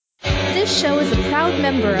This show is a proud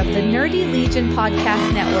member of the Nerdy Legion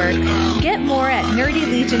Podcast Network. Get more at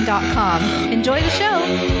nerdylegion.com. Enjoy the show.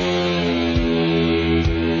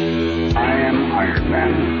 I am Iron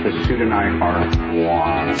Man. The suit and I are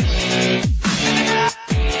one.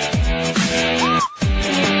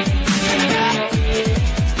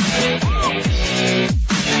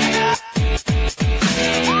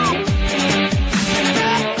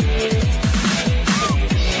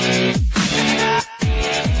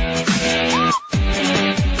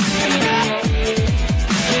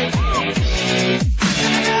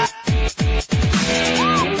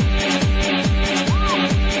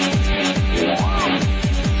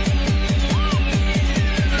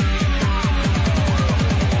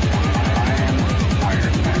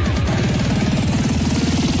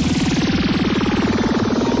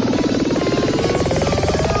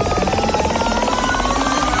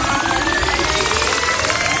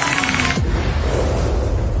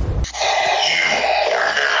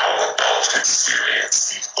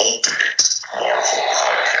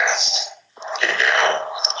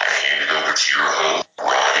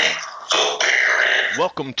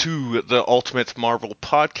 Welcome to the Ultimate Marvel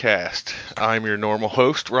Podcast. I'm your normal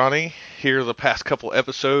host, Ronnie. Here the past couple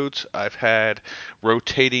episodes, I've had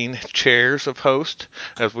rotating chairs of host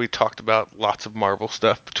as we talked about lots of Marvel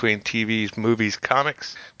stuff between TVs, movies,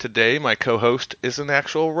 comics. Today, my co-host is an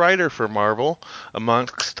actual writer for Marvel,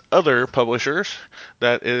 amongst other publishers.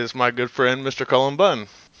 That is my good friend, Mr. Cullen Bunn.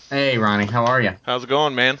 Hey, Ronnie. How are you? How's it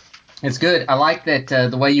going, man? It's good. I like that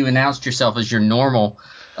the way you announced yourself as your normal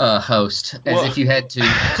host, as if you had to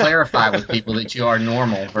clarify with people that you are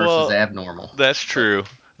normal versus abnormal. That's true.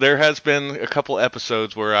 There has been a couple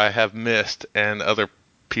episodes where I have missed and other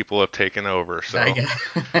people have taken over. So,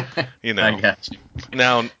 you know. I got you.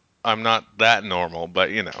 Now, I'm not that normal, but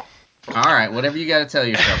you know. All right, whatever you got to tell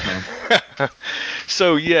yourself, man.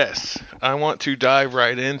 So, yes, I want to dive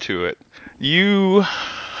right into it. You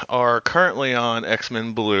are currently on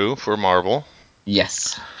X-Men Blue for Marvel.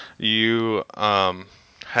 Yes. You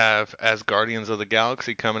have As Guardians of the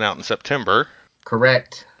Galaxy coming out in September.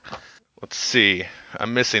 Correct. Let's see.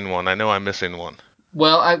 I'm missing one. I know I'm missing one.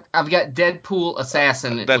 Well, I've got Deadpool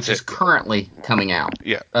Assassin, which is currently coming out.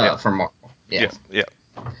 For Marvel. Yeah.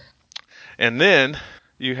 And then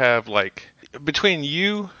you have, like, between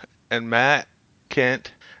you and Matt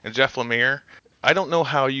Kent and Jeff Lemire, I don't know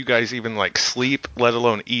how you guys even, like, sleep, let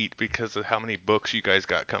alone eat, because of how many books you guys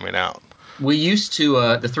got coming out. We used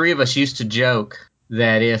to, the three of us used to joke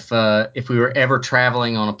that if we were ever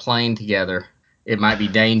traveling on a plane together, it might be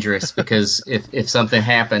dangerous because if something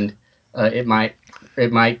happened, it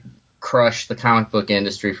might crush the comic book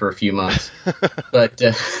industry for a few months. But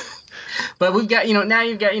we've got, now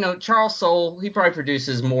you've got, Charles Soule. He probably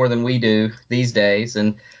produces more than we do these days,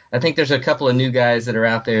 and I think there's a couple of new guys that are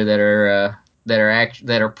out there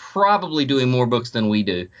that are probably doing more books than we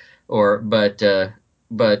do, but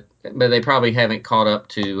they probably haven't caught up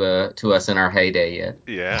to us in our heyday yet.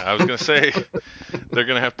 Yeah, I was gonna say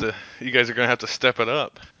you guys are gonna have to step it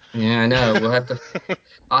up. Yeah, I know. We'll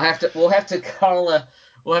have to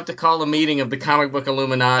call a meeting of the comic book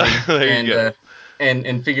Illuminati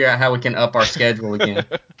and figure out how we can up our schedule again.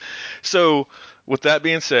 So, with that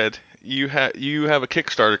being said, you have a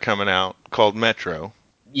Kickstarter coming out called Metro.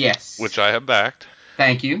 Yes. Which I have backed.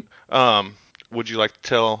 Thank you. Would you like to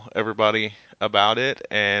tell everybody about it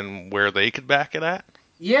and where they could back it at?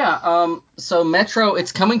 Yeah, so Metro,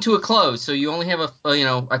 it's coming to a close. So you only have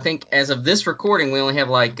I think as of this recording, we only have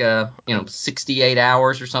 68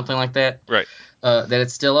 hours or something like that. Right. That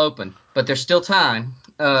it's still open, but there's still time.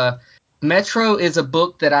 Metro is a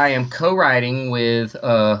book that I am co-writing with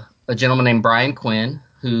a gentleman named Brian Quinn,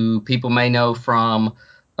 who people may know from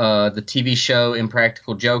the TV show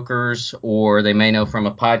Impractical Jokers, or they may know from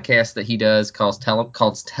a podcast that he does called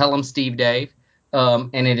Tell 'em Steve Dave.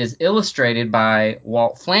 And it is illustrated by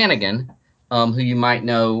Walt Flanagan, who you might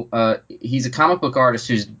know. He's a comic book artist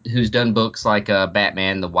who's done books like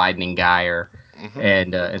Batman, The Widening Gyre,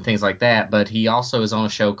 and things like that. But he also is on a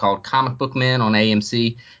show called Comic Book Men on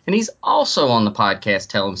AMC, and he's also on the podcast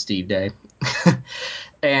Tell 'em Steve Dave.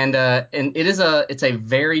 and it's a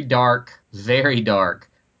very dark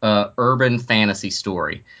urban fantasy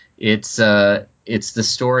story. It's the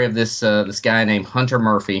story of this guy named Hunter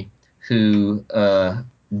Murphy, who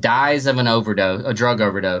dies of a drug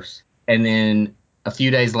overdose, and then a few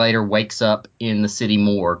days later wakes up in the city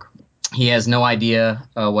morgue. He has no idea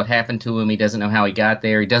what happened to him. He doesn't know how he got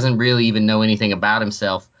there. He doesn't really even know anything about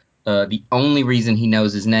himself. The only reason he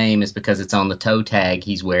knows his name is because it's on the toe tag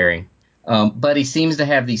he's wearing. But he seems to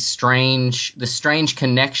have this strange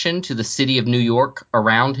connection to the city of New York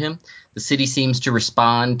around him. the city seems to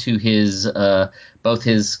respond to his both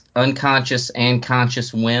his unconscious and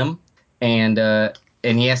conscious whim, and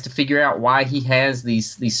he has to figure out why he has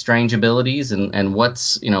these strange abilities and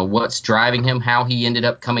what's driving him, how he ended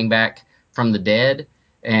up coming back from the dead,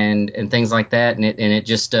 and things like that. And it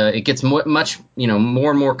just it gets much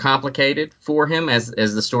more and more complicated for him as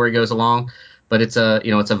the story goes along. But it's a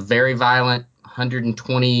very violent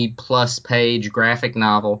 120 plus page graphic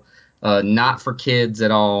novel, not for kids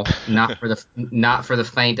at all, not for the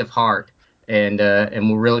faint of heart. And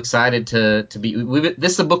we're real excited to be.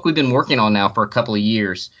 This is a book we've been working on now for a couple of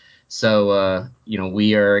years, so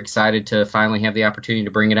we are excited to finally have the opportunity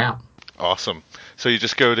to bring it out. Awesome. So you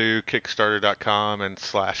just go to Kickstarter.com and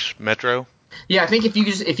 /Metro. Yeah, I think if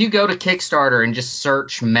you go to Kickstarter and just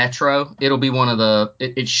search Metro, it'll be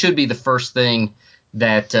it should be the first thing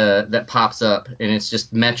that pops up, and it's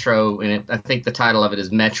just Metro, and I think the title of it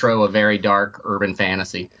is Metro: A Very Dark Urban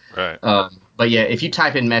Fantasy. Right. But yeah, if you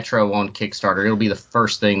type in Metro on Kickstarter, it'll be the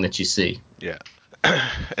first thing that you see. Yeah.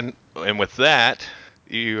 and with that,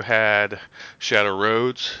 you had Shadow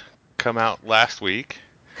Roads come out last week.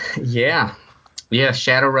 Yeah,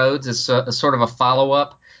 Shadow Roads is a sort of a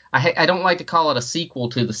follow-up. I don't like to call it a sequel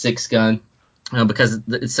to The Sixth Gun because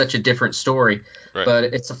it's such a different story. Right. But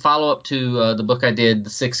it's a follow-up to the book I did, The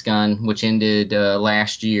Sixth Gun, which ended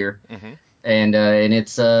last year. Mm-hmm. And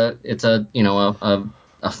it's a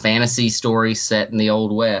fantasy story set in the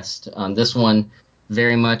Old West. This one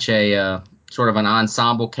very much a sort of an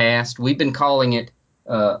ensemble cast. We've been calling it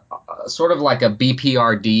sort of like a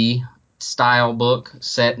BPRD style book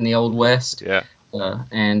set in the Old West. Yeah.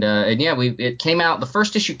 It came out. The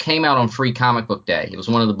first issue came out on Free Comic Book Day. It was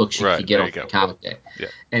one of the books you could get on Free Comic Day. Yeah.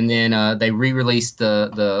 And then they re-released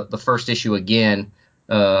the first issue again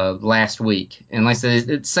last week. And like I said,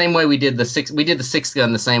 it's the same way we did the Sixth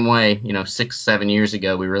Gun the same way. 6-7 years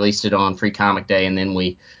ago, we released it on Free Comic Day, and then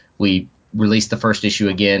we released the first issue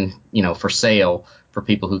again, for sale for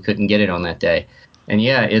people who couldn't get it on that day. And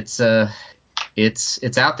yeah, it's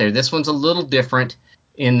out there. This one's a little different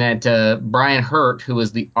in that Brian Hurt, who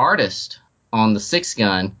was the artist on The Sixth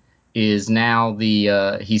Gun, is now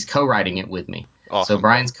he's co-writing it with me. Awesome. So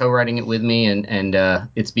Brian's co-writing it with me, and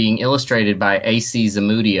it's being illustrated by A.C.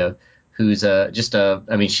 Zamudio, who's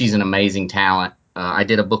she's an amazing talent. I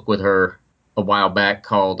did a book with her a while back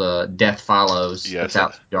called Death Follows. Yes. It's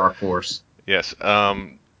out through Dark Horse. Yes.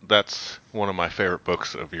 That's one of my favorite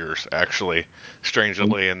books of yours, actually,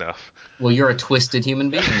 strangely enough. Well, you're a twisted human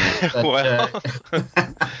being.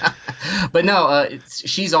 But no,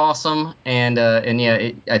 she's awesome, and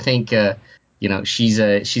I think she's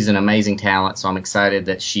an amazing talent. So I'm excited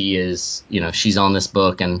that she is, she's on this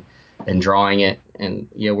book and drawing it, and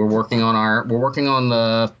yeah, we're working on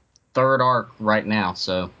the third arc right now.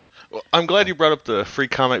 So well, I'm glad you brought up the Free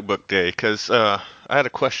Comic Book Day because I had a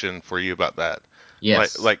question for you about that.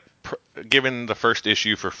 Yes. Given the first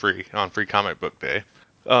issue for free on Free Comic Book Day,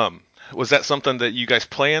 was that something that you guys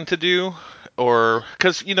plan to do? Or,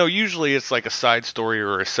 because, usually it's like a side story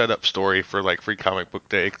or a setup story for like Free Comic Book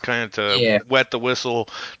Day, kind of to wet the whistle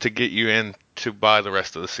to get you in to buy the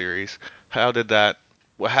rest of the series. How did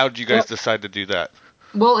you guys decide to do that?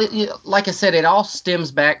 Well, like I said, it all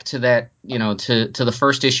stems back to that, to the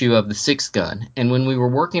first issue of The Sixth Gun. And when we were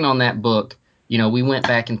working on that book, we went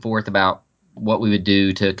back and forth about what we would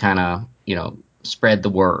do to kind of, spread the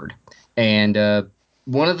word. And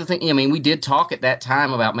one of the things, we did talk at that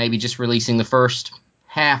time about maybe just releasing the first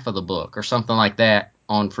half of the book or something like that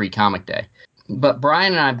on Free Comic Day. But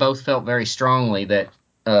Brian and I both felt very strongly that,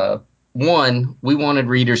 one, we wanted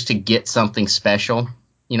readers to get something special,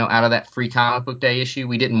 out of that Free Comic Book Day issue.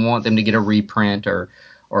 We didn't want them to get a reprint or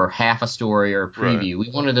half a story or a preview. Right.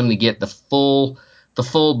 We wanted them to get the full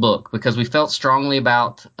book because we felt strongly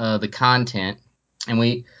about the content, and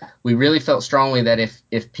we really felt strongly that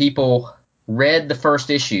if people read the first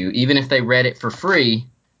issue, even if they read it for free,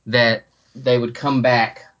 that they would come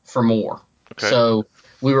back for more. Okay. So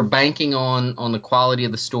we were banking on the quality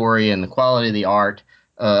of the story and the quality of the art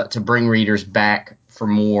to bring readers back for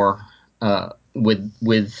more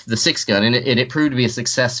with The Sixth Gun, and it proved to be a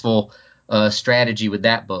successful strategy with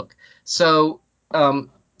that book. So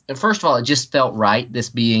first of all, it just felt right, this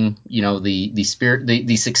being,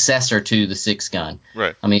 the successor to The Sixth Gun.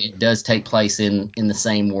 Right. It does take place in the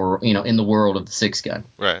same world, in the world of The Sixth Gun.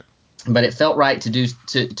 Right. But it felt right to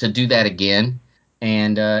do that again.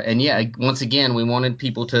 And once again, we wanted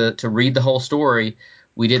people to read the whole story.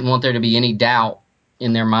 We didn't want there to be any doubt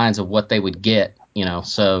in their minds of what they would get,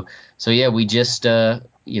 So yeah, we just,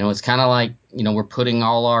 it's kind of like, we're putting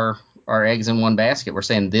all our eggs in one basket. We're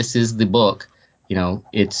saying this is the book.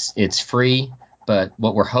 It's free. But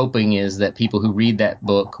what we're hoping is that people who read that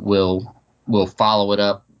book will follow it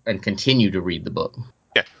up and continue to read the book.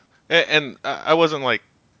 Yeah, and I wasn't like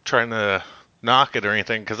trying to knock it or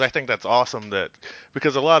anything, because I think that's awesome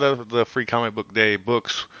because a lot of the Free Comic Book Day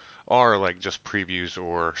books are like just previews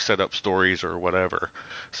or set up stories or whatever.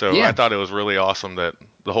 So Yeah. I thought it was really awesome that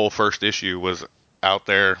the whole first issue was out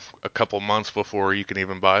there a couple months before you can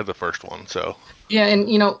even buy the first one. So Yeah, and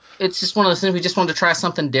it's just one of those things. We just wanted to try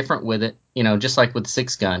something different with it, just like with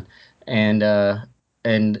Six Gun, and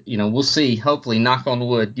we'll see. Hopefully, knock on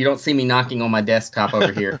wood. You don't see me knocking on my desktop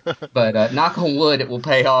over here, but knock on wood, it will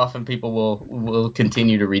pay off, and people will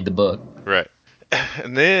continue to read the book. right.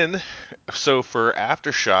 And then, so for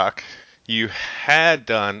Aftershock, you had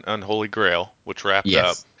done Unholy Grail, which wrapped up,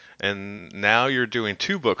 Yes. and now you're doing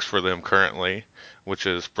 2 books for them currently, which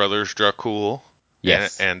is Brothers Dracul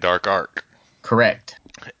Yes. and Dark Ark. Correct.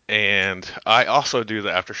 And I also do the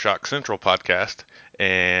Aftershock Central podcast,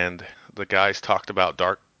 and the guys talked about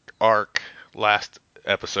Dark Ark last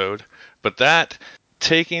episode, but that,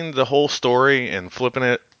 taking the whole story and flipping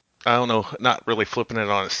it, I don't know, not really flipping it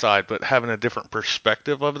on its side, but having a different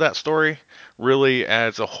perspective of that story really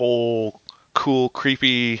adds a whole cool,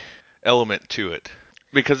 creepy element to it.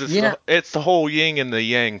 Because it's the whole yin and the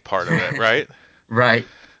yang part of it, right? Right.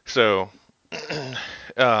 So,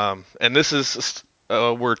 and this is,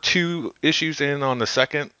 we're 2 issues in on the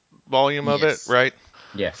second volume of Yes. it, right?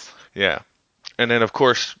 Yes. Yeah. And then, of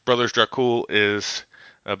course, Brothers Dracul is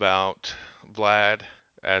about Vlad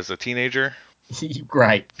as a teenager.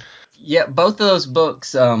 Right. Yeah, both of those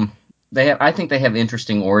books, I think they have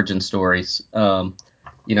interesting origin stories. Dark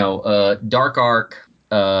Ark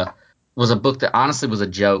was a book that honestly was a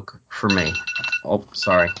joke for me. Oh,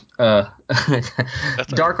 sorry.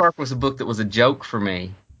 Dark Ark was a book that was a joke for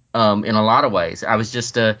me in a lot of ways. I was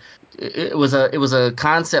just it was a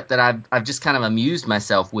concept that I've just kind of amused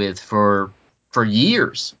myself with for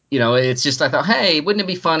years. It's just I thought, hey, wouldn't it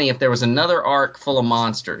be funny if there was another arc full of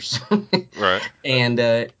monsters? Right. And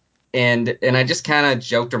I just kind of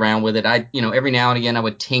joked around with it. Every now and again I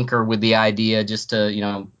would tinker with the idea just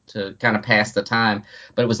to kind of pass the time,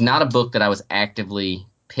 but it was not a book that I was actively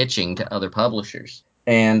pitching to other publishers.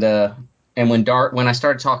 And when I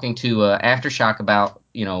started talking to Aftershock about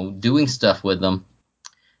doing stuff with them,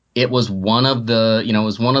 it was one of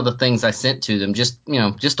the things I sent to them just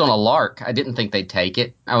on a lark. I didn't think they'd take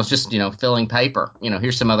it. I was just filling paper.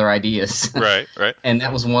 Here's some other ideas. Right. And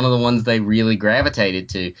that was one of the ones they really gravitated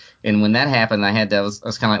to. And when that happened, I was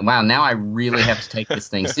kind of like, wow, now I really have to take this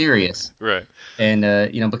thing serious. Right. And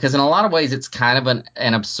because in a lot of ways it's kind of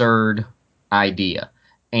an absurd idea,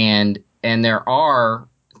 and there are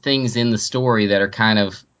things in the story that are kind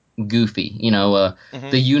of goofy.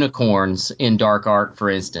 The unicorns in Dark Ark, for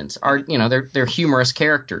instance, are they're humorous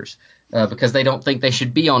characters because they don't think they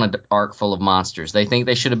should be on an ark full of monsters. They think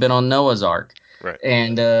they should have been on Noah's Ark. Right.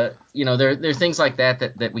 And there are things like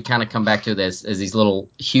that we kind of come back to as these little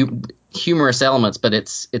humorous elements, but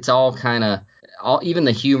it's all kind of even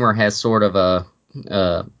the humor has sort of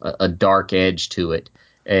a dark edge to it,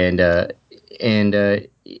 and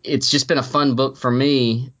it's just been a fun book for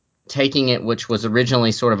me, taking it, which was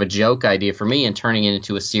originally sort of a joke idea for me, and turning it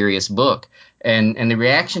into a serious book. And the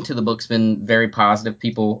reaction to the book's been very positive.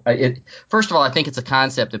 People, first of all, I think it's a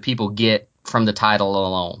concept that people get from the title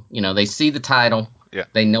alone. They see the title, Yeah.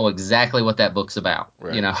 They know exactly what that book's about.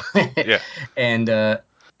 Right. Yeah. And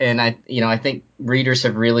I think readers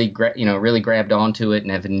have really grabbed onto it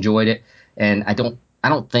and have enjoyed it. And I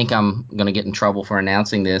don't think I'm going to get in trouble for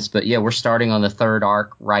announcing this, but yeah, we're starting on the 3rd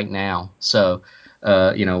arc right now. So.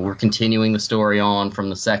 We're continuing the story on from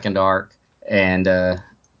the 2nd arc, and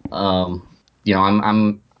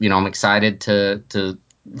I'm excited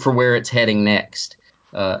for where it's heading next.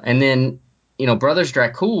 And then Brothers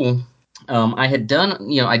Dracul, I had done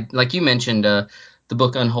like you mentioned the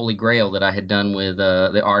book Unholy Grail that I had done with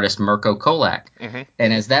the artist Mirko Kolak,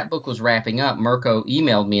 and as that book was wrapping up, Mirko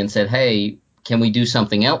emailed me and said, "Hey, can we do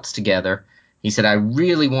something else together?" He said, I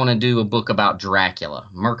really want to do a book about Dracula.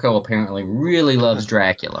 Mirko apparently really loves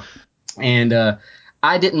Dracula. And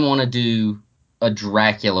I didn't want to do a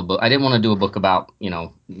Dracula book. I didn't want to do a book about,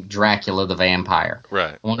 Dracula the vampire.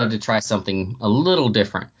 Right. I wanted to try something a little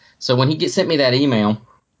different. So when he sent me that email,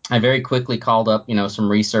 I very quickly called up,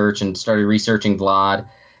 some research and started researching Vlad.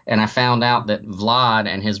 And I found out that Vlad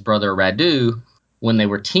and his brother Radu, when they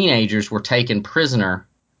were teenagers, were taken prisoner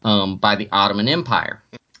by the Ottoman Empire.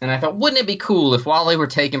 And I thought, wouldn't it be cool if while they were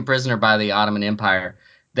taken prisoner by the Ottoman Empire,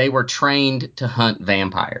 they were trained to hunt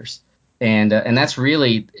vampires? And that's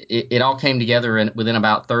really, it all came together within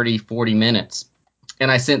about 30, 40 minutes. And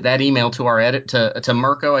I sent that email to our to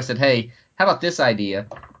Mirko. I said, hey, how about this idea?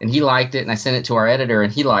 And he liked it, and I sent it to our editor,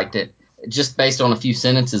 and he liked it, just based on a few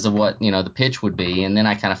sentences of what the pitch would be, and then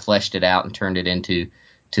I kind of fleshed it out and turned it into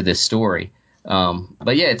this story.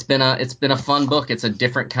 But yeah, it's been a fun book. It's a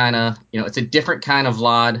different kind of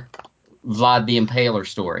Vlad the Impaler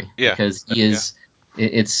story, because he is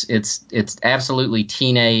it's absolutely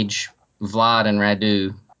teenage Vlad and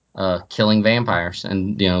Radu killing vampires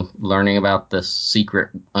and learning about the secret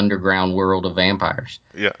underground world of vampires.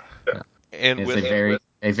 Yeah. And it's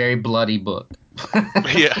a very bloody book.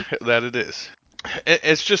 Yeah, that it is.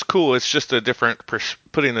 It's just cool. It's just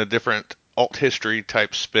putting a different alt history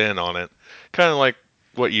type spin on it, kind of like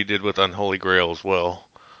what you did with Unholy Grail as well.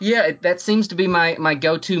 Yeah, that seems to be my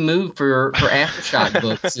go-to move for Aftershock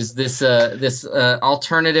books, is this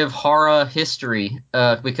alternative horror history,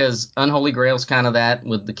 because Unholy Grail's kind of that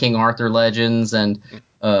with the King Arthur legends, and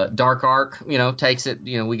Dark Ark takes it,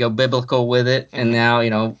 we go biblical with it, and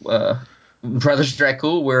now Brothers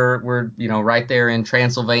Dracul, we're right there in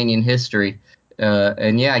Transylvanian history,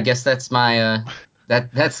 and yeah, I guess that's my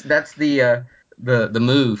that's the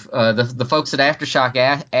move. The folks at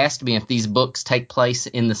Aftershock asked me if these books take place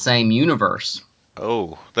in the same universe.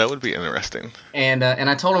 Oh, that would be interesting. And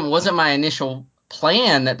I told them it wasn't my initial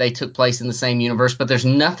plan that they took place in the same universe, but there's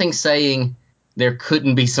nothing saying there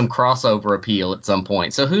couldn't be some crossover appeal at some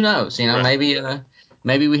point. So who knows? Right.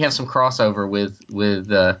 Maybe we have some crossover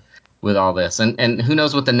with all this, and who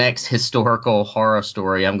knows what the next historical horror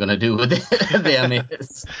story I'm going to do with them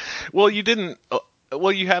is. Well, you didn't.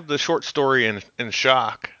 Well, you have the short story in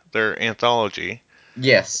Shock, their anthology.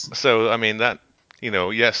 Yes. So I mean that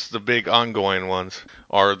yes, the big ongoing ones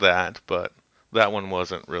are that, but that one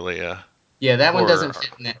wasn't really a. Yeah, that one doesn't fit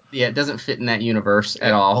in that. Yeah, it doesn't fit in that universe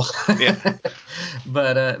at all. Yeah.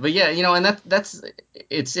 But yeah, and that's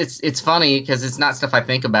it's funny because it's not stuff I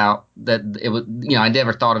think about, that it would, I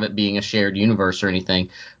never thought of it being a shared universe or anything,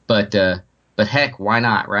 but heck, why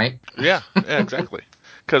not, right? Yeah, exactly.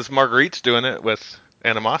 Because Marguerite's doing it with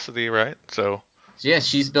Animosity, right? So. Yeah,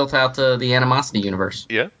 she's built out the Animosity universe.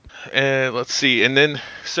 Yeah. And let's see, and then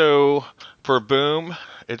so for Boom,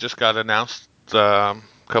 it just got announced a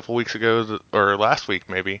couple weeks ago, or last week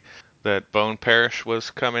maybe, that Bone Parish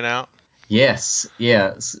was coming out. Yes,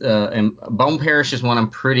 and Bone Parish is one I'm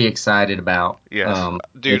pretty excited about. Yes,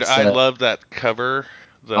 dude, I love that cover.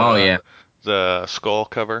 The skull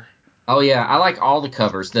cover. Oh yeah, I like all the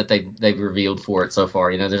covers that they've revealed for it so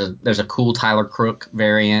far. There's a cool Tyler Crook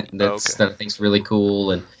variant that I think's really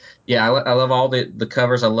cool, and yeah, I love all the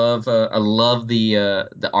covers. I love the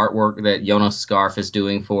artwork that Jonas Scarf is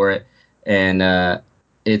doing for it, and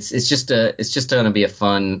it's just going to be a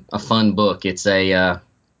fun book. It's a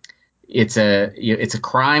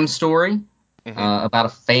crime story about a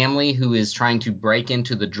family who is trying to break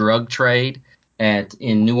into the drug trade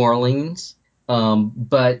in New Orleans.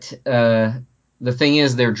 But the thing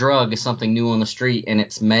is, their drug is something new on the street, and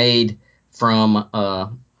it's made from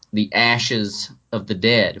the ashes of the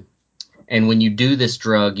dead. And when you do this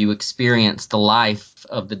drug, you experience the life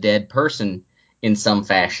of the dead person in some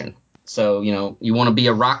fashion. So, you want to be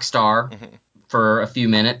a rock star for a few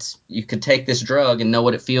minutes, you could take this drug and know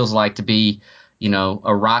what it feels like to be,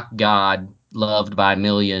 a rock god loved by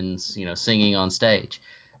millions, singing on stage.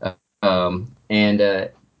 And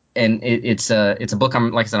it's a book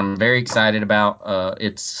I'm very excited about.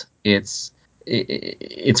 It's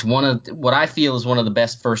one of what I feel is one of the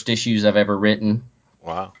best first issues I've ever written.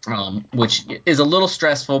 Wow. Which is a little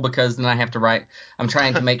stressful because then I have to write. I'm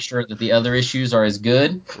trying to make sure that the other issues are as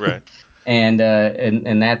good. Right. And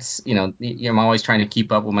that's I'm always trying to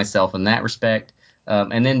keep up with myself in that respect.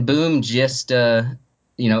 And then Boom just it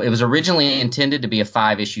was originally intended to be a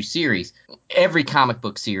 5-issue series. Every comic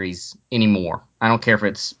book series anymore, I don't care if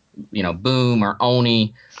it's Boom or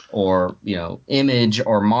Oni or Image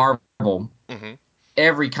or Marvel. Mm-hmm.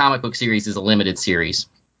 Every comic book series is a limited series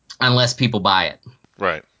unless people buy it.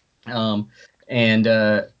 Right. And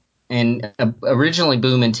originally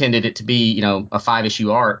Boom intended it to be a 5-issue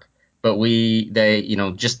arc, but they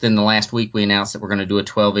just in the last week we announced that we're going to do a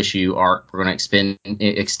 12-issue arc. We're going to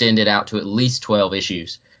extend it out to at least 12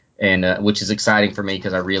 issues, and which is exciting for me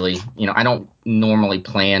because I really I don't normally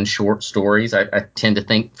plan short stories. I tend to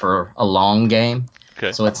think for a long game.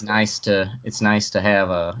 Okay. So it's nice to have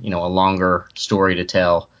a a longer story to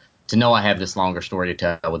tell. To know I have this longer story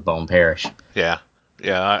to tell with Bone Parish. Yeah.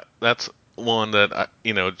 That's one that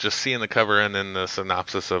just seeing the cover and then the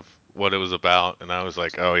synopsis of what it was about, and I was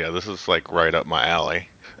like, oh yeah, this is like right up my alley.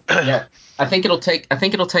 Yeah, I think it'll take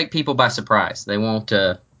people by surprise. They won't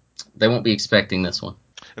be expecting this one.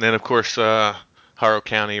 And then of course, Harrow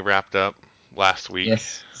County wrapped up last week.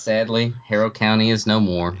 Yes, sadly, Harrow County is no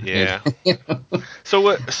more. Yeah.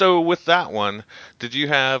 So with that one, did you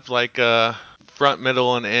have like a front,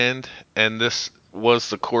 middle, and end, and this was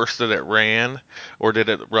the course that it ran, or did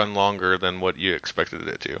it run longer than what you expected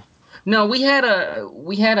it to? No, we had a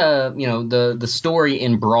the story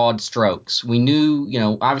in broad strokes. We knew,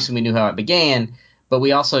 obviously we knew how it began, but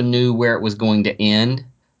we also knew where it was going to end.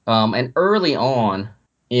 And early on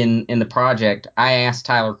in the project, I asked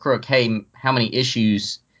Tyler Crook, "Hey, how many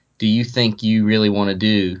issues do you think you really want to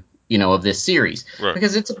do, of this series?" Right.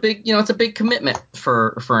 Because it's a big commitment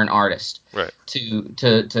for an artist, Right.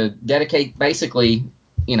 to dedicate basically,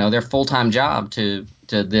 their full-time job to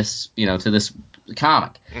this, to this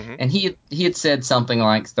comic. Mm-hmm. And he had said something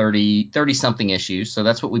like 30 something issues, so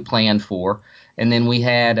that's what we planned for. And then we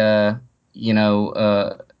had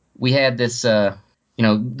this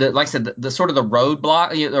like I said, the sort of the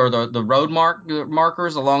roadblock or the road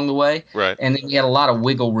markers along the way. Right. And then we had a lot of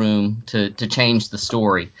wiggle room to change the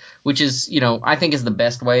story, which is, I think is the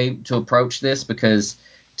best way to approach this, because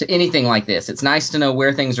to anything like this, it's nice to know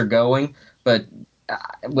where things are going, but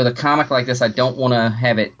with a comic like this, I don't want to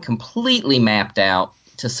have it completely mapped out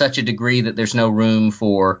to such a degree that there's no room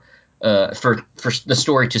for the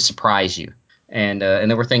story to surprise you. And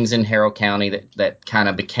there were things in Harrow County that kind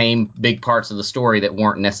of became big parts of the story that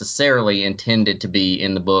weren't necessarily intended to be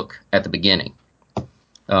in the book at the beginning.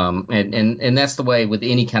 And that's the way with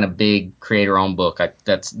any kind of big creator-owned book.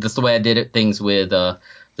 That's the way I did it. Things with the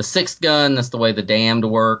Sixth Gun, that's the way The Damned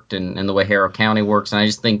worked, and the way Harrow County works. And I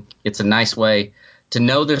just think it's a nice way to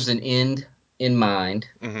know there's an end in mind,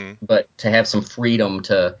 Mm-hmm. but to have some freedom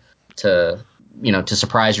to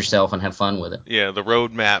surprise yourself and have fun with it. Yeah, the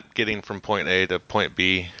road map getting from point A to point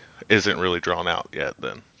B isn't really drawn out yet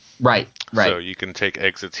then. Right. So you can take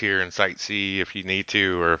exits here and sightsee if you need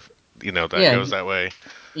to, or if, goes that way.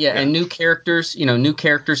 Yeah, and new characters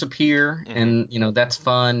appear, Mm-hmm. and that's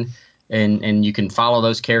fun, and you can follow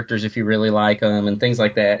those characters if you really like them and things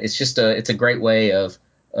like that. It's just it's a great way of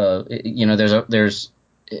there's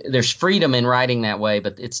freedom in writing that way,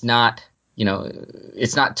 but it's not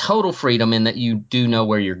total freedom in that you do know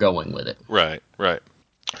where you're going with it. Right.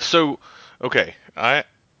 So, okay, I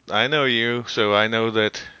know you, so I know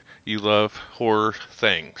that you love horror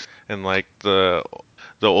things and like the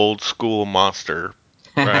old school monster,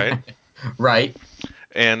 right? Right.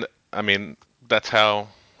 And I mean, that's how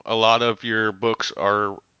a lot of your books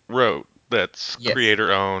are wrote. That's Yes.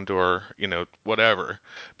 creator owned or, whatever.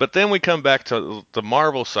 But then we come back to the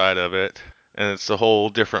Marvel side of it, and it's a whole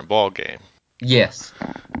different ball game. Yes.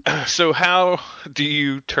 So how do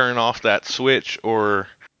you turn off that switch? Or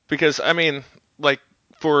because I mean, like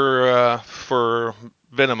for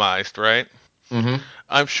Venomized, right? Mm-hmm.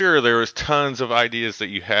 I'm sure there was tons of ideas that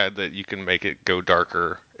you had that you can make it go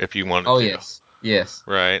darker if you wanted Oh, to. yes.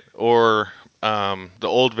 Right? Or the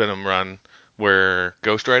old Venom run where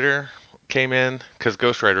Ghost Rider came in, because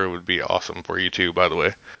Ghost Rider would be awesome for you too, by the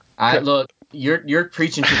way. Look, you're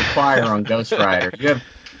preaching to the choir on Ghost Rider.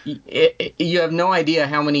 You have no idea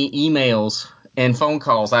how many emails and phone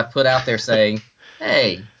calls I've put out there saying,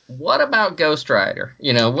 "Hey, what about Ghost Rider?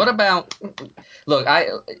 What about?" Look, I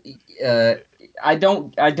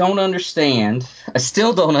don't understand. I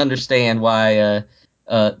still don't understand why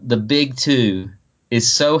the Big Two is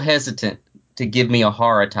so hesitant to give me a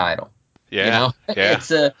horror title. Yeah.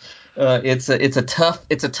 It's a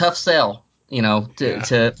tough sell,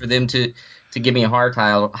 for them to give me a hard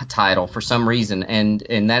title for some reason,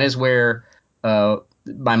 and that is where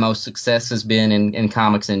my most success has been in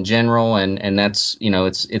comics in general, and that's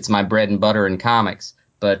it's my bread and butter in comics.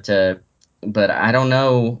 But I don't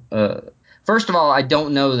know. First of all, I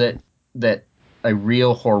don't know that a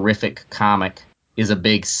real horrific comic is a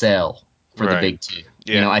big sell for the Big Two.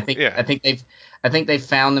 Yeah. I think they've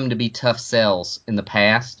found them to be tough sells in the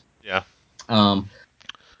past. Yeah.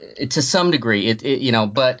 To some degree,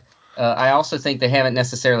 but I also think they haven't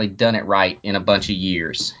necessarily done it right in a bunch of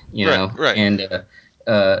years, Right.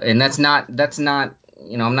 And that's not,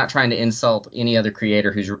 I'm not trying to insult any other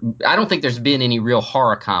creator I don't think there's been any real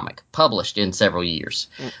horror comic published in several years.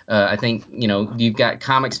 I think, you've got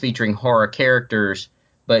comics featuring horror characters,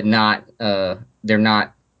 but they're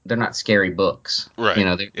not scary books.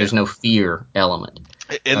 Right. There's no fear element.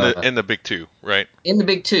 In the Big Two, right? In the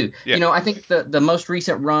Big Two. Yeah. I think the most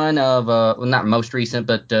recent run of well, not most recent,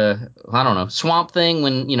 but I don't know, Swamp Thing,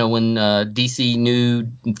 when DC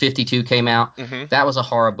New 52 came out, that was a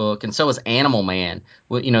horror book, and so was Animal Man.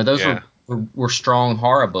 Well, those were strong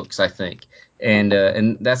horror books, I think.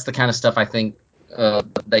 And that's the kind of stuff I think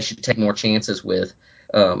they should take more chances with,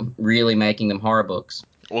 really making them horror books.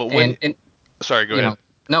 Well, and sorry, go ahead.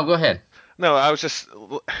 No, go ahead. No, I was just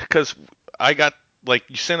because I got like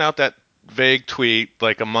you sent out that vague tweet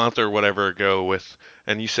like a month or whatever ago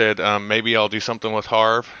and you said maybe I'll do something with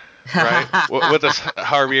Harv, right? With this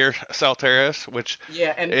Javier Saltares, which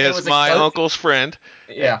Yeah, and it is was my uncle's friend.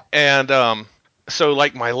 Yeah. And so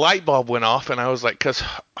like my light bulb went off, and I was like, because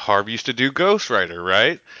Harv used to do Ghost Rider,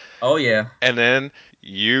 right? Oh yeah. And then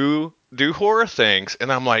you do horror things,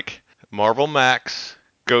 and I'm like, Marvel Max,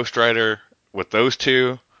 Ghost Rider, with those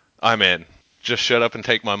two, I'm in. Just shut up and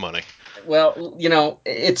take my money. Well,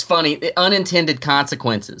 it's funny. Unintended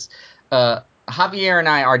consequences. Javier and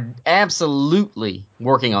I are absolutely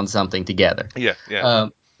working on something together. Yeah.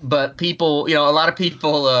 But people, a lot of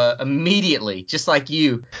people immediately, just like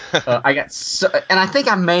you, I got so, and I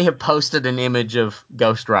think I may have posted an image of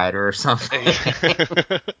Ghost Rider or something.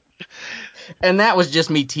 And that was just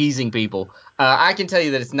me teasing people. I can tell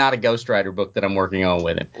you that it's not a Ghost Rider book that I'm working on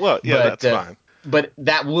with him. Well, yeah, that's fine. But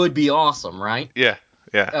that would be awesome, right? Yeah.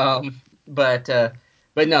 But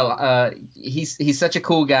no, he's such a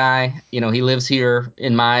cool guy. He lives here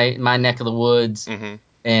in my neck of the woods, Mm-hmm.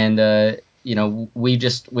 and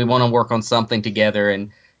we want to work on something together,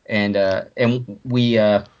 and we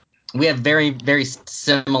have very very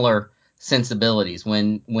similar sensibilities.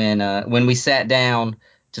 When we sat down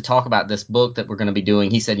to talk about this book that we're going to be doing,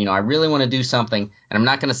 he said, I really want to do something, and I'm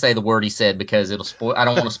not going to say the word he said because it'll spoil. I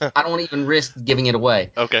don't want to even risk giving it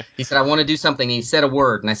away. Okay. He said, I want to do something, and he said a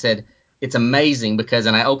word, and I said, it's amazing because,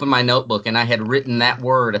 and I opened my notebook, and I had written that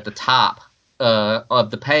word at the top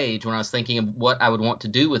of the page when I was thinking of what I would want to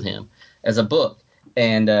do with him as a book,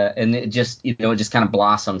 and it just it just kind of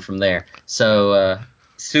blossomed from there. So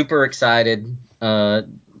super excited.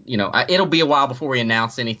 It'll be a while before we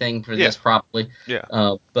announce anything for this, probably.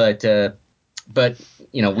 Yeah. But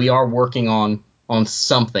we are working on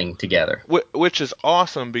something together, which is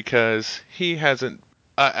awesome because he hasn't.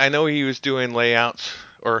 I know he was doing layouts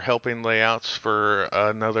or helping layouts for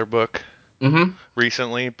another book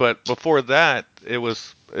recently, but before that, it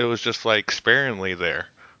was just like sparingly there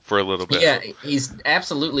for a little bit. Yeah, he's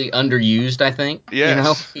absolutely underused, I think.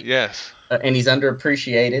 Yes. Yes. And he's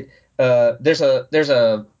underappreciated. There's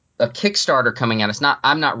a Kickstarter coming out.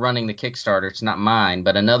 I'm not running the Kickstarter. It's not mine,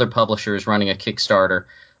 but another publisher is running a Kickstarter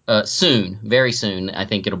soon, very soon. I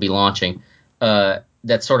think it'll be launching.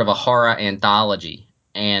 That's sort of a horror anthology,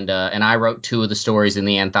 and I wrote 2 of the stories in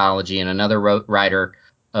the anthology, and another writer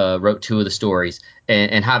wrote 2 of the stories,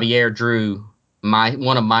 and Javier drew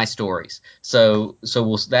one of my stories. So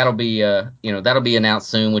that'll be announced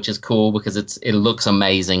soon, which is cool because it looks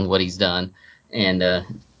amazing what he's done, and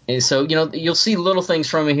so you'll see little things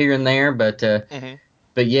from me here and there, but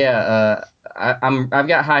yeah, I've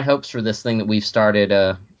got high hopes for this thing that we've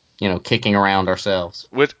started kicking around ourselves.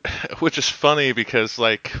 Which is funny because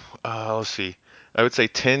let's see, I would say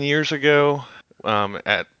 10 years ago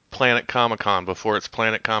at Planet Comic-Con, before it's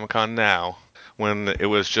Planet Comic-Con now, when it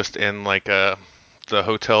was just in like the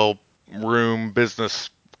hotel room business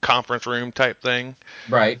conference room type thing.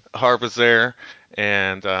 Right. Harv was there,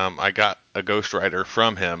 and I got a Ghost Rider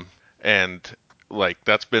from him, and like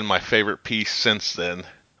that's been my favorite piece since then.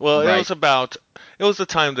 Well, Right. it was the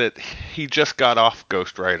time that he just got off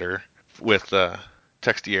Ghost Rider with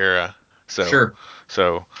Textiera. So Sure.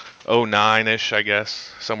 So 09-ish, I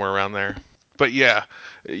guess, somewhere around there. But yeah,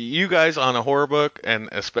 you guys on a horror book, and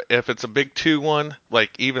if it's a big 2 one,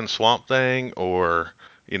 like even Swamp Thing, or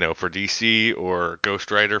for DC, or Ghost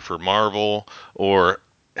Rider for Marvel, or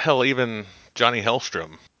hell, even Johnny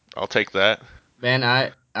Hellstrom, I'll take that. Man,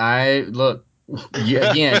 I look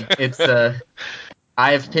again. It's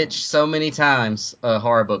I have pitched so many times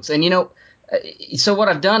horror books, and so what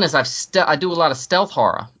I've done is I do a lot of stealth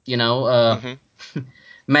horror.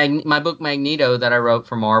 My book Magneto that I wrote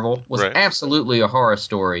for Marvel was Right. absolutely a horror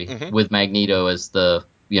story with Magneto as the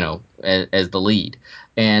as the lead,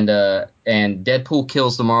 and Deadpool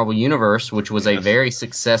Kills the Marvel Universe, which was a very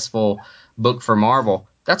successful book for Marvel.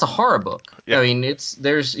 That's a horror book. Yeah. I mean,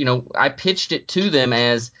 I pitched it to them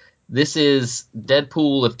as this is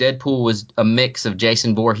Deadpool if Deadpool was a mix of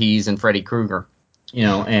Jason Voorhees and Freddy Krueger,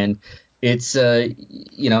 and it's so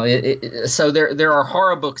there are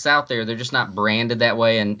horror books out there. They're just not branded that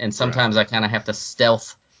way, and sometimes I kind of have to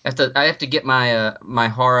stealth. I have to get my my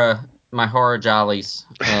horror jollies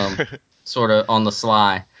sort of on the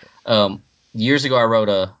sly. Years ago, I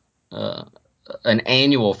wrote an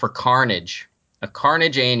annual for Carnage, a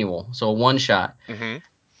Carnage annual, so a one shot,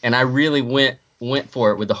 and I really went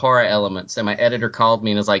for it with the horror elements. And my editor called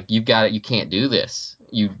me and was like, "You've got it. You can't do this.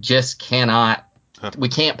 You just cannot. We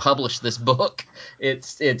can't publish this book.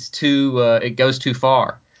 It's too. It goes too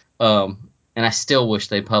far." and I still wish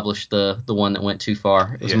they published the one that went too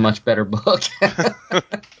far. It was Yeah. a much better book.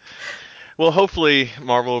 Well, hopefully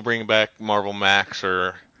Marvel will bring back Marvel Max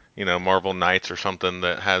or Marvel Knights or something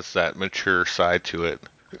that has that mature side to it.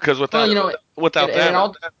 Because without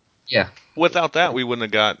yeah. without that, we wouldn't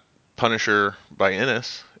have got Punisher by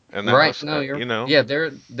Ennis, and that Right. was No,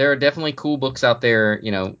 there are definitely cool books out there,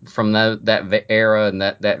 from that era and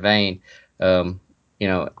that vein. And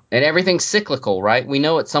everything's cyclical, right? We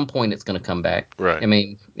know at some point it's going to come back. Right. I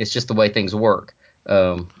mean, it's just the way things work.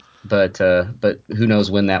 But who knows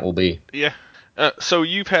when that will be? Yeah. So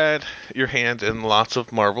you've had your hand in lots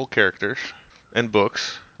of Marvel characters and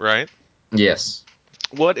books, right? Yes.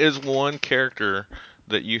 What is one character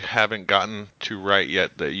that you haven't gotten to write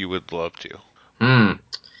yet that you would love to?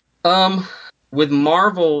 With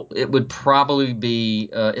Marvel, it would probably be.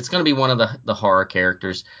 It's going to be one of the horror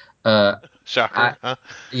characters. Shocker, huh?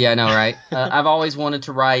 Yeah, I know, right? I've always wanted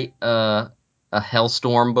to write a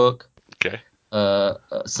Hellstorm book. Okay.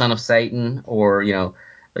 Son of Satan, or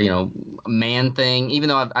Man Thing. Even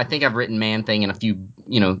though I think I've written Man Thing in a few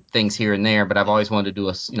things here and there, but I've always wanted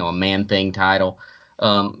to do a Man Thing title.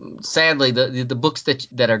 Sadly, the books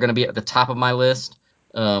that are going to be at the top of my list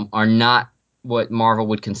are not what Marvel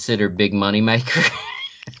would consider big money maker.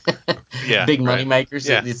 Yeah, big money makers.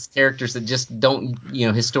 Yeah. It's characters that just don't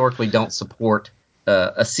historically don't support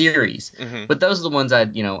a series. Mm-hmm. But those are the ones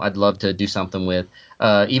I'd love to do something with.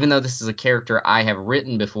 Even though this is a character I have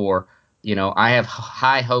written before, I have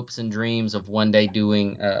high hopes and dreams of one day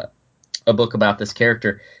doing a book about this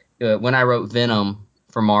character. When I wrote Venom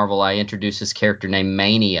for Marvel, I introduced this character named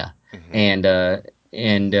Mania, Mm-hmm.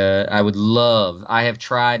 and I have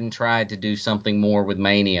tried to do something more with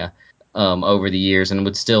Mania over the years, and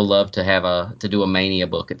would still love to do a Mania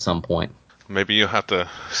book at some point. Maybe you'll have to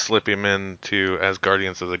slip him into as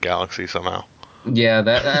Guardians of the Galaxy somehow. Yeah,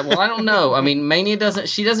 well, I don't know. I mean, Mania doesn't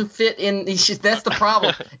fit in. That's the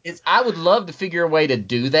problem. I would love to figure a way to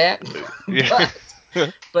do that, Yeah.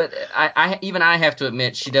 but I have to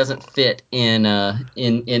admit she doesn't fit in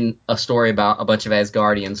a story about a bunch of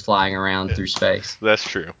Asgardians flying around through space. That's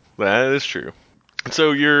true. That is true.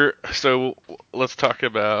 So let's talk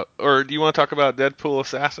about, or do you want to talk about Deadpool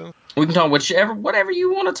Assassin? We can talk whatever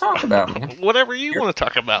you want to talk about, man. Whatever you want to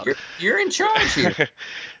talk about. You're in charge here.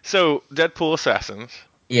 So Deadpool Assassins.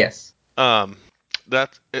 Yes.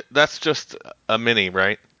 That's just a mini,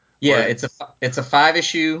 right? Yeah, it's a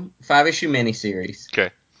 5-issue miniseries.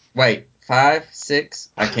 Okay. Wait, 5, 6?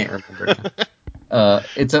 I can't remember now.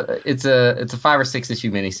 It's a 5 or 6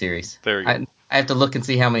 issue miniseries. There you go. I have to look and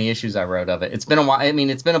see how many issues I wrote of it. It's been a while. I mean,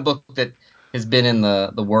 it's been a book that has been in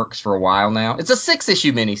the works for a while now. It's a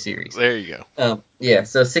 6-issue miniseries. There you go. Yeah,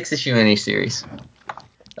 so 6-issue miniseries.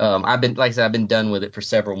 I've been done with it for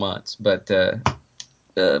several months, but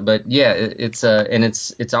yeah, it's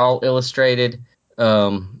all illustrated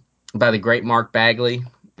by the great Mark Bagley,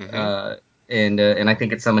 and I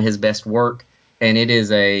think it's some of his best work. And it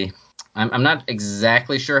is I'm not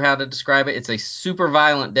exactly sure how to describe it. It's a super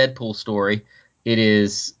violent Deadpool story. It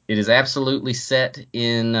is absolutely set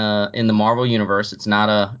in the Marvel universe. It's not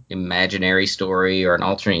a imaginary story or an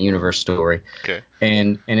alternate universe story. Okay.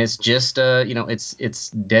 And it's just it's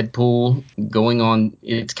Deadpool going on.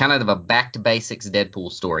 It's kind of a back to basics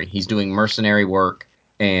Deadpool story. He's doing mercenary work,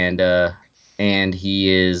 and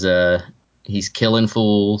he's killing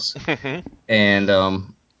fools, and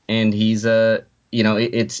he's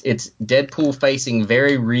it's Deadpool facing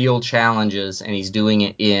very real challenges, and he's doing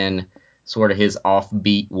it in sort of his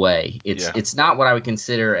offbeat way. It's not what I would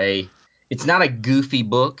consider it's not a goofy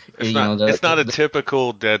book. It's not a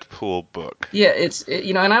typical Deadpool book. Yeah,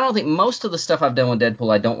 and I don't think most of the stuff I've done with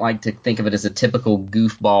Deadpool, I don't like to think of it as a typical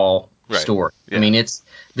goofball story. Yeah. I mean, it's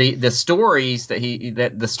the stories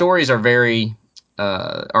the stories are very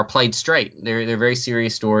are played straight. They're very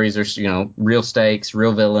serious stories. There's real stakes,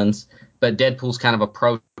 real villains. But Deadpool's kind of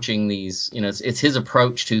approaching these, it's his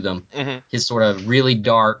approach to them, his sort of really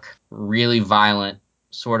dark, really violent,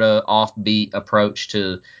 sort of offbeat approach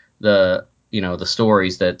to the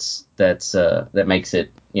stories that makes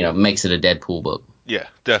it a Deadpool book. Yeah,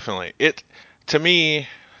 definitely. To me,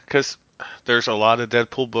 because there's a lot of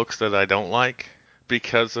Deadpool books that I don't like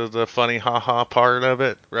because of the funny haha part of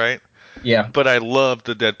it, right? Yeah. But I love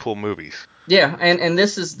the Deadpool movies. Yeah, and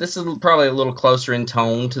this is probably a little closer in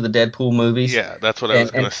tone to the Deadpool movies. Yeah, that's what I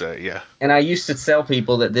was going to say. Yeah. And I used to tell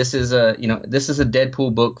people that this is a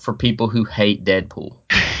Deadpool book for people who hate Deadpool.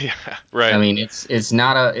 Yeah, right. I mean, it's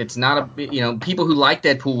not a people who like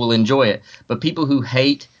Deadpool will enjoy it, but people who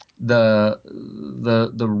hate the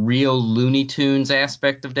real Looney Tunes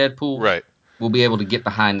aspect of Deadpool, right, will be able to get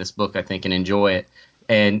behind this book, I think, and enjoy it.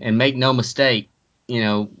 and make no mistake,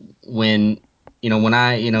 when when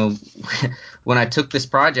I took this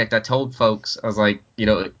project, I told folks, I was like,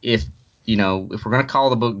 if we're going to call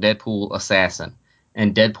the book Deadpool Assassin,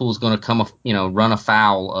 and Deadpool's going to come, run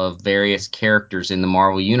afoul of various characters in the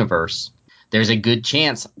Marvel Universe, there's a good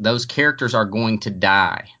chance those characters are going to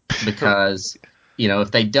die because,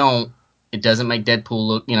 if they don't, it doesn't make Deadpool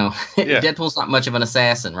look, Deadpool's not much of an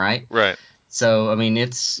assassin, right? Right. So, I mean,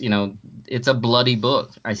 it's a bloody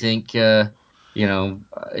book. I think, in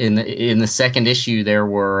the second issue, there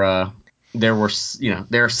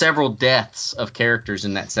are several deaths of characters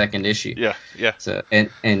in that second issue. Yeah, yeah. So and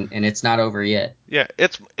it's not over yet. Yeah,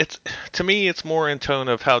 it's to me it's more in tone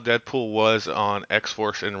of how Deadpool was on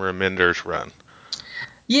X-Force and Remender's run.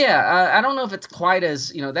 Yeah, I don't know if it's quite as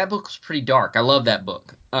that book's pretty dark. I love that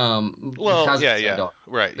book. Because it's so dark.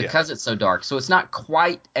 Right, because it's so dark. So it's not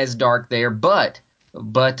quite as dark there, but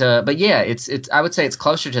yeah, it's I would say it's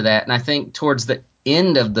closer to that. And I think towards the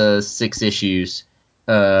end of the 6 issues,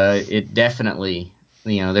 it definitely,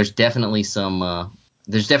 there's definitely some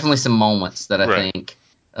moments that I think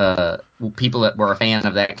people that were a fan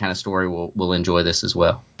of that kind of story will enjoy this as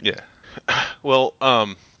well. Yeah. Well,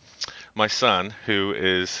 my son, who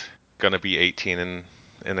is going to be 18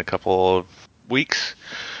 in a couple of weeks,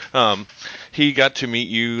 he got to meet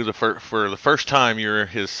you for the first time. You're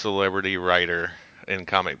his celebrity writer in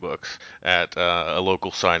comic books at a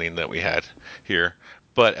local signing that we had here.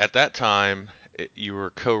 But at that time, you were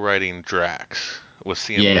co-writing Drax with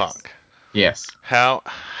CM Punk. Yes. How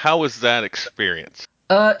was that experience?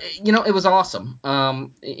 It was awesome.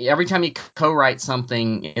 Every time you co-write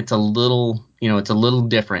something, it's a little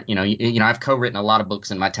different. I've co-written a lot of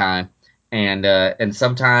books in my time, and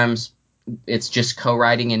sometimes it's just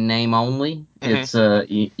co-writing in name only.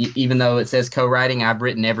 Mm-hmm. It's even though it says co-writing, I've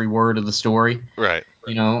written every word of the story. Right.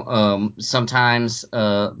 Sometimes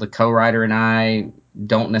the co-writer and I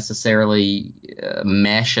don't necessarily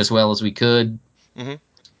mesh as well as we could. Mm-hmm.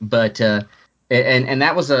 But and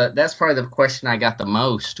that's probably the question I got the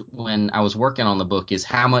most when I was working on the book is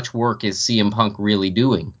how much work is CM Punk really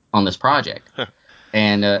doing on this project?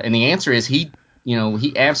 And the answer is he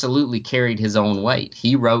absolutely carried his own weight.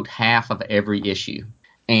 He wrote half of every issue,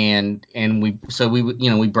 and we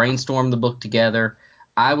brainstormed the book together.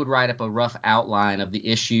 I would write up a rough outline of the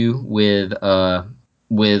issue with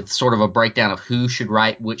sort of a breakdown of who should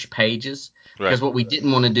write which pages. Right. Because what we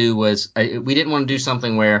didn't want to do was we didn't want to do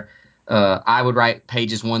something where I would write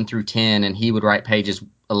pages 1 through 10 and he would write pages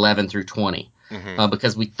 11 through 20. Mm-hmm.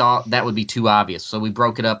 Because we thought that would be too obvious. So we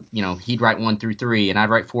broke it up. He'd write 1 through 3 and I'd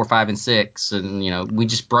write 4, 5, and 6. And, we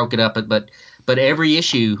just broke it up. But every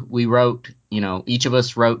issue we wrote, each of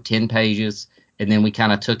us wrote 10 pages. And then we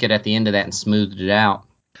kind of took it at the end of that and smoothed it out.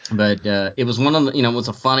 But it was it was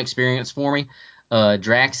a fun experience for me.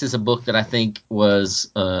 Drax is a book that I think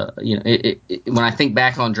was, when I think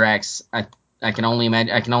back on Drax, I can only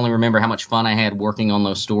imagine. I can only remember how much fun I had working on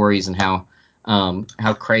those stories and how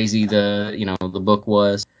crazy the book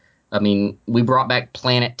was. I mean, we brought back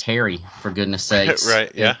Planet Terry, for goodness sakes.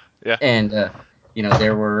 Right. Yeah. Yeah. And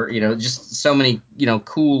there were just so many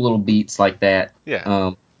cool little beats like that.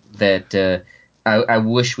 Yeah. That I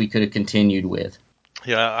wish we could have continued with.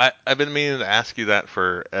 Yeah, I've been meaning to ask you that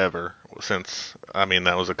forever since,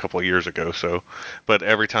 that was a couple of years ago. So, but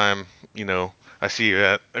every time, I see you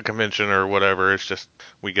at a convention or whatever, it's just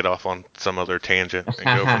we get off on some other tangent and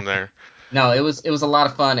go from there. No, it was a lot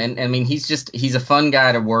of fun. And he's a fun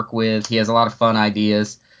guy to work with. He has a lot of fun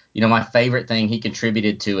ideas. My favorite thing he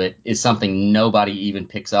contributed to it is something nobody even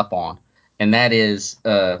picks up on. And that is,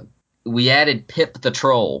 we added Pip the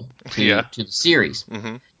Troll to the series.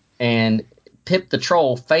 Mm-hmm. And Pip the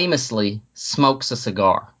Troll famously smokes a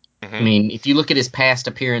cigar. Mm-hmm. I mean, if you look at his past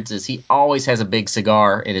appearances, he always has a big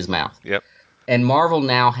cigar in his mouth. Yep. And Marvel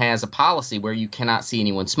now has a policy where you cannot see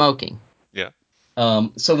anyone smoking. Yeah.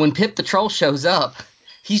 So when Pip the Troll shows up,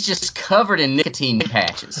 he's just covered in nicotine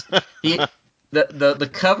patches. The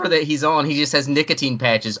cover that he's on, he just has nicotine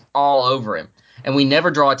patches all over him. And we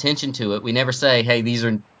never draw attention to it. We never say, hey, these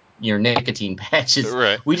are your nicotine patches.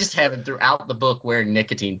 Right. We just have him throughout the book wearing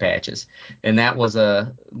nicotine patches. And that was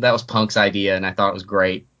Punk's idea, and I thought it was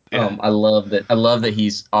great. Yeah. I love that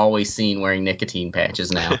he's always seen wearing nicotine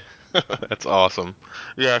patches now. That's awesome.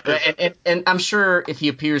 Yeah. And I'm sure if he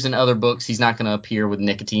appears in other books, he's not going to appear with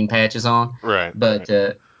nicotine patches on. Right. But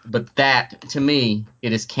that, to me,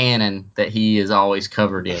 it is canon that he is always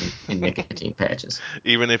covered in nicotine patches.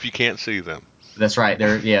 Even if you can't see them. That's right.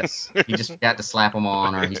 Yes. He just got to slap them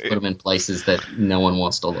on, or he's put them in places that no one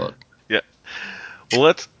wants to look. Yeah.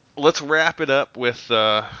 Well, let's wrap it up with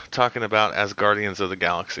talking about As Guardians of the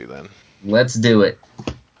Galaxy then. Let's do it.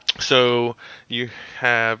 So you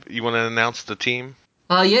want to announce the team?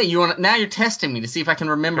 Yeah, now you're testing me to see if I can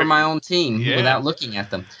remember my own team without looking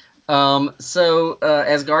at them.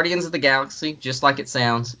 As Guardians of the Galaxy, just like it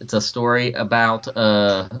sounds, it's a story about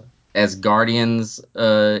as Guardians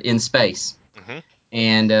in space,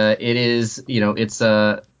 and it is it's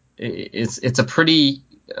a pretty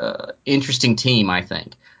interesting team, I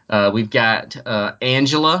think. We've got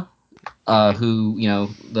Angela, who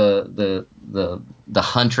the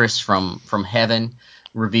huntress from heaven,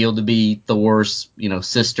 revealed to be Thor's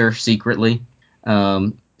sister secretly.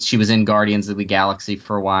 She was in Guardians of the Galaxy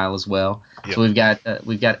for a while as well. Yep. So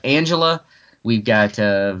we've got Angela, we've got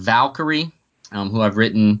Valkyrie, who I've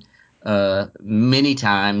written many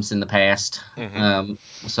times in the past.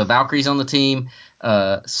 So Valkyrie's on the team.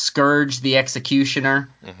 Scourge the Executioner,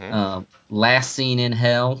 last seen in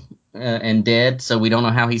Hell and dead, so we don't know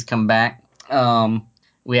how he's come back.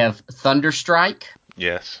 We have Thunderstrike.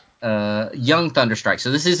 Yes. Young Thunderstrike.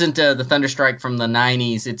 So this isn't the Thunderstrike from the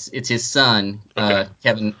 90s. It's his son,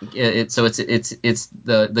 Kevin. It's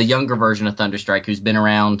the younger version of Thunderstrike, who's been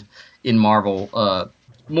around in Marvel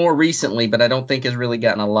more recently, but I don't think has really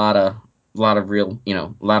gotten a lot of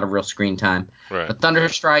real screen time. Right. But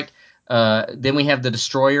Thunderstrike. Then we have the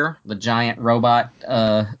Destroyer, the giant robot,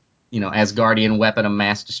 Asgardian weapon of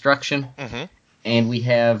mass destruction. And we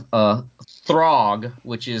have Throg,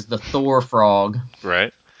 which is the Thor frog.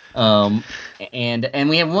 Right. And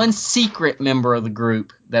we have one secret member of the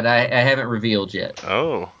group that I haven't revealed yet.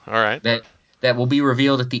 Oh, all right. That will be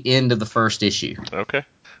revealed at the end of the first issue. Okay.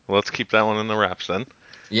 Well, let's keep that one in the wraps then.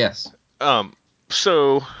 Yes.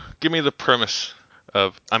 So give me the premise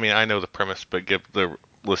of. I mean, I know the premise, but give the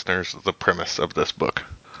listeners the premise of this book.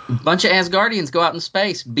 A bunch of Asgardians go out in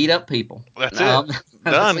space, beat up people. That's it.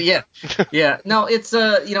 Done. Yeah. No, it's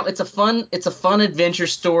a fun adventure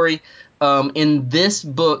story. In this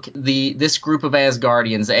book, this group of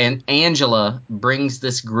Asgardians, and Angela brings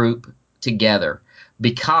this group together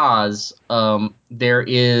because there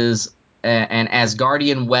is an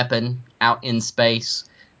Asgardian weapon out in space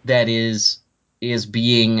that has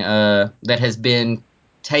been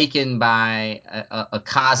taken by a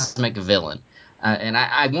cosmic villain. And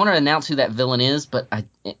I want to announce who that villain is, but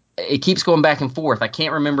it keeps going back and forth. I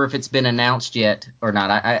can't remember if it's been announced yet or not.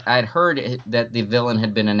 I'd heard that the villain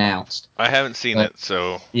had been announced. I haven't seen it,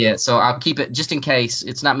 so... Yeah, so I'll keep it just in case.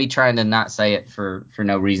 It's not me trying to not say it for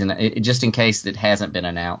no reason. Just in case it hasn't been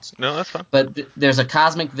announced. No, that's fine. But there's a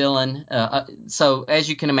cosmic villain. So as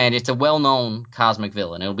you can imagine, it's a well-known cosmic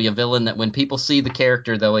villain. It'll be a villain that when people see the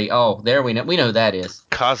character, they'll be, oh, there we know who that is.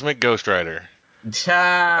 Cosmic Ghost Rider.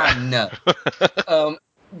 No.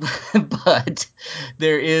 But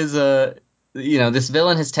there is this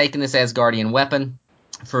villain has taken this Asgardian weapon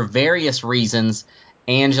for various reasons.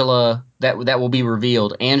 Angela, that will be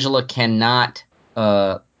revealed. Angela cannot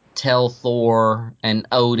tell Thor and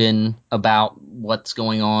Odin about what's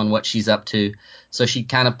going on, what she's up to. So she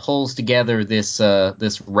kind of pulls together this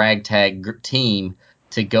ragtag team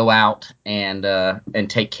to go out and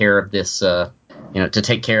take care of this. To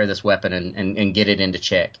take care of this weapon and get it into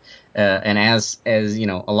check. And as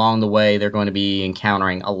along the way, they're going to be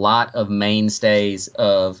encountering a lot of mainstays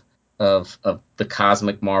of the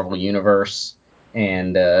cosmic Marvel universe,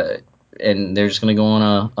 and they're just going to go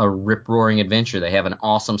on a rip-roaring adventure. They have an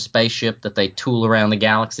awesome spaceship that they tool around the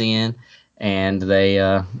galaxy in, and they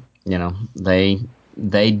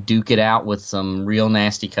duke it out with some real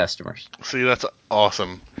nasty customers. See, that's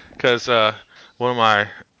awesome, because one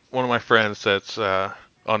of my friends that's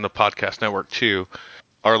on the podcast network too,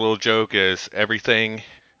 our little joke is everything,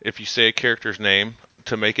 if you say a character's name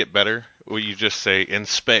to make it better, well, you just say in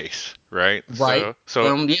space, right? Right.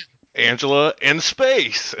 So Yeah. Angela in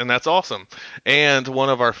space, and that's awesome. And one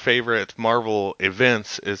of our favorite Marvel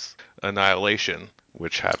events is Annihilation,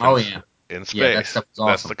 which happens in space. Yeah, that stuff is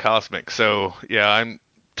awesome. That's the cosmic. So, yeah, I'm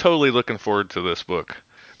totally looking forward to this book.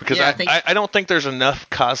 Because I don't think there's enough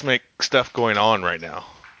cosmic stuff going on right now.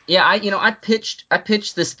 Yeah, I pitched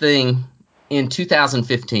this thing in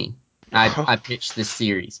 2015. I pitched this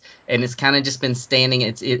series, and it's kind of just been standing.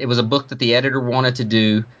 It was a book that the editor wanted to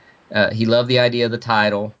do. He loved the idea of the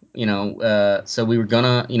title, so we were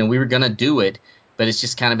gonna do it, but it's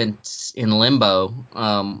just kind of been in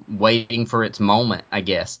limbo, waiting for its moment, I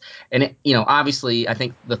guess. And obviously, I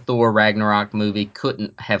think the Thor Ragnarok movie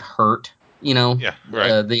couldn't have hurt,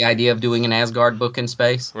 the idea of doing an Asgard book in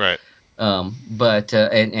space, right? But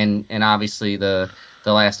obviously the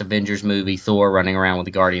last Avengers movie, Thor running around with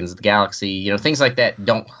the Guardians of the Galaxy, things like that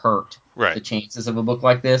don't hurt the chances of a book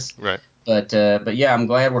like this. Right. But yeah, I'm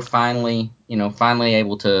glad we're finally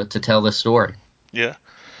able to tell this story. Yeah.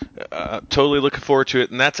 Totally looking forward to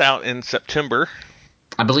it, and that's out in September.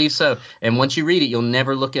 I believe so. And once you read it, you'll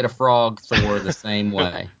never look at a frog Thor the same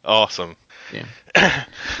way. Awesome. Yeah.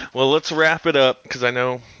 Well, let's wrap it up because I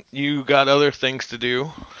know you got other things to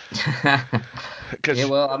do. Yeah,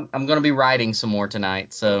 well, I'm going to be writing some more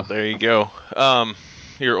tonight, so. There you go.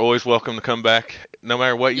 You're always welcome to come back. No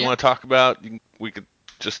matter what you want to talk about, we could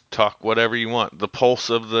just talk whatever you want. The pulse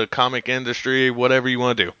of the comic industry, whatever you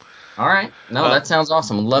want to do. All right. No, that sounds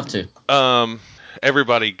awesome. I'd love to.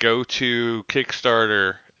 Everybody go to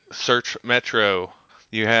Kickstarter, search Metro.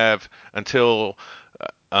 You have until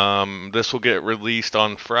this will get released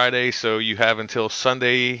on Friday, so you have until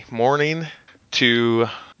Sunday morning to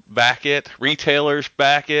back it. Retailers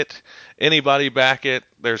back it. Anybody back it.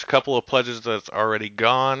 There's a couple of pledges that's already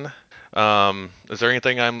gone. Is there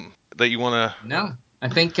anything that you want to? No, I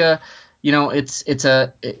think as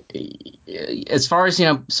far as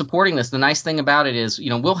supporting this, the nice thing about it is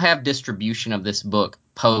we'll have distribution of this book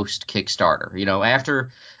post Kickstarter.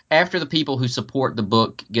 After the people who support the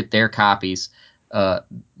book get their copies,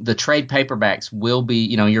 the trade paperbacks will be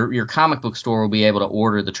your comic book store will be able to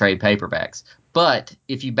order the trade paperbacks. But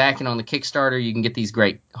if you back it on the Kickstarter, you can get these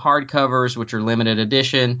great hardcovers, which are limited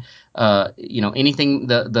edition. Anything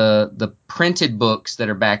the printed books that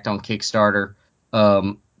are backed on Kickstarter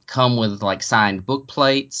come with like signed book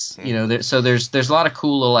plates. So there's a lot of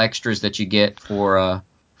cool little extras that you get for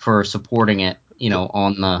supporting it.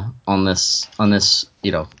 On this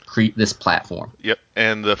this platform. Yep,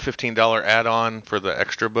 and the $15 add-on for the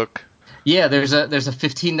extra book. Yeah, there's a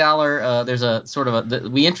 $15. There's a sort of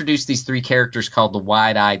we introduced these three characters called the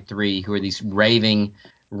Wide-Eyed Three, who are these raving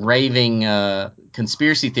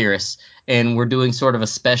conspiracy theorists, and we're doing sort of a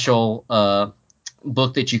special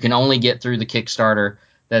book that you can only get through the Kickstarter.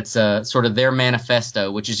 That's sort of their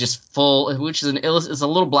manifesto, which is just which is it's a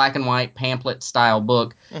little black and white pamphlet style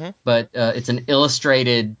book, but it's an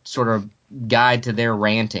illustrated sort of guide to their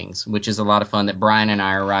rantings, which is a lot of fun that Brian and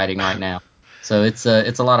I are writing right now. So it's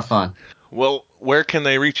a lot of fun. Well, where can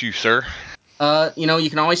they reach you, sir? You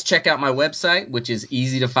can always check out my website, which is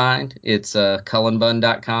easy to find. It's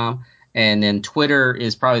cullenbun.com. And then Twitter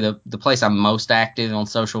is probably the place I'm most active on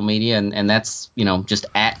social media, and that's just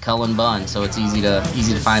at Cullen Bunn, so it's easy to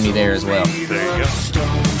find me there as well. There you go.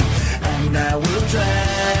 And I will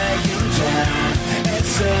drag you down and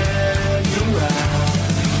serve you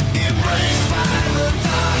right. Embraced by the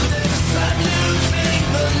darkness, I'm losing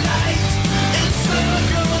the light.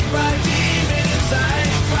 Encircled by demons, I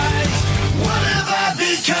fight. What have I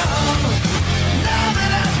become now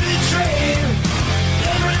that I've betrayed?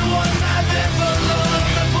 Everyone I've ever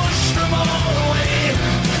loved, I pushed them all away.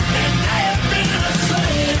 And I have been a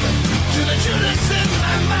slave to the Judas in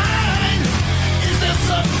my mind. Is there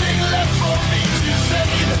something left for me to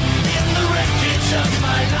save in the wreckage of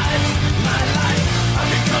my life? My life, I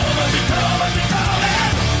become Judas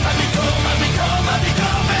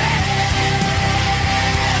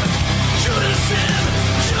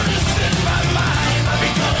in my mind.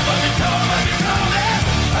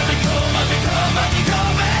 I become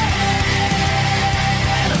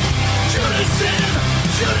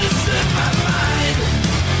Judas in my mind.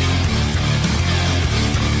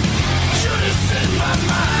 Judas in my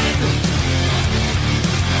mind.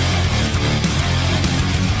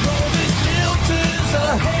 All this guilt is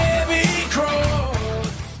a heavy cross.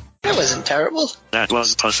 That wasn't terrible. That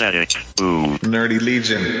was pathetic. Ooh. Nerdy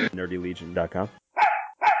Legion. NerdyLegion.com.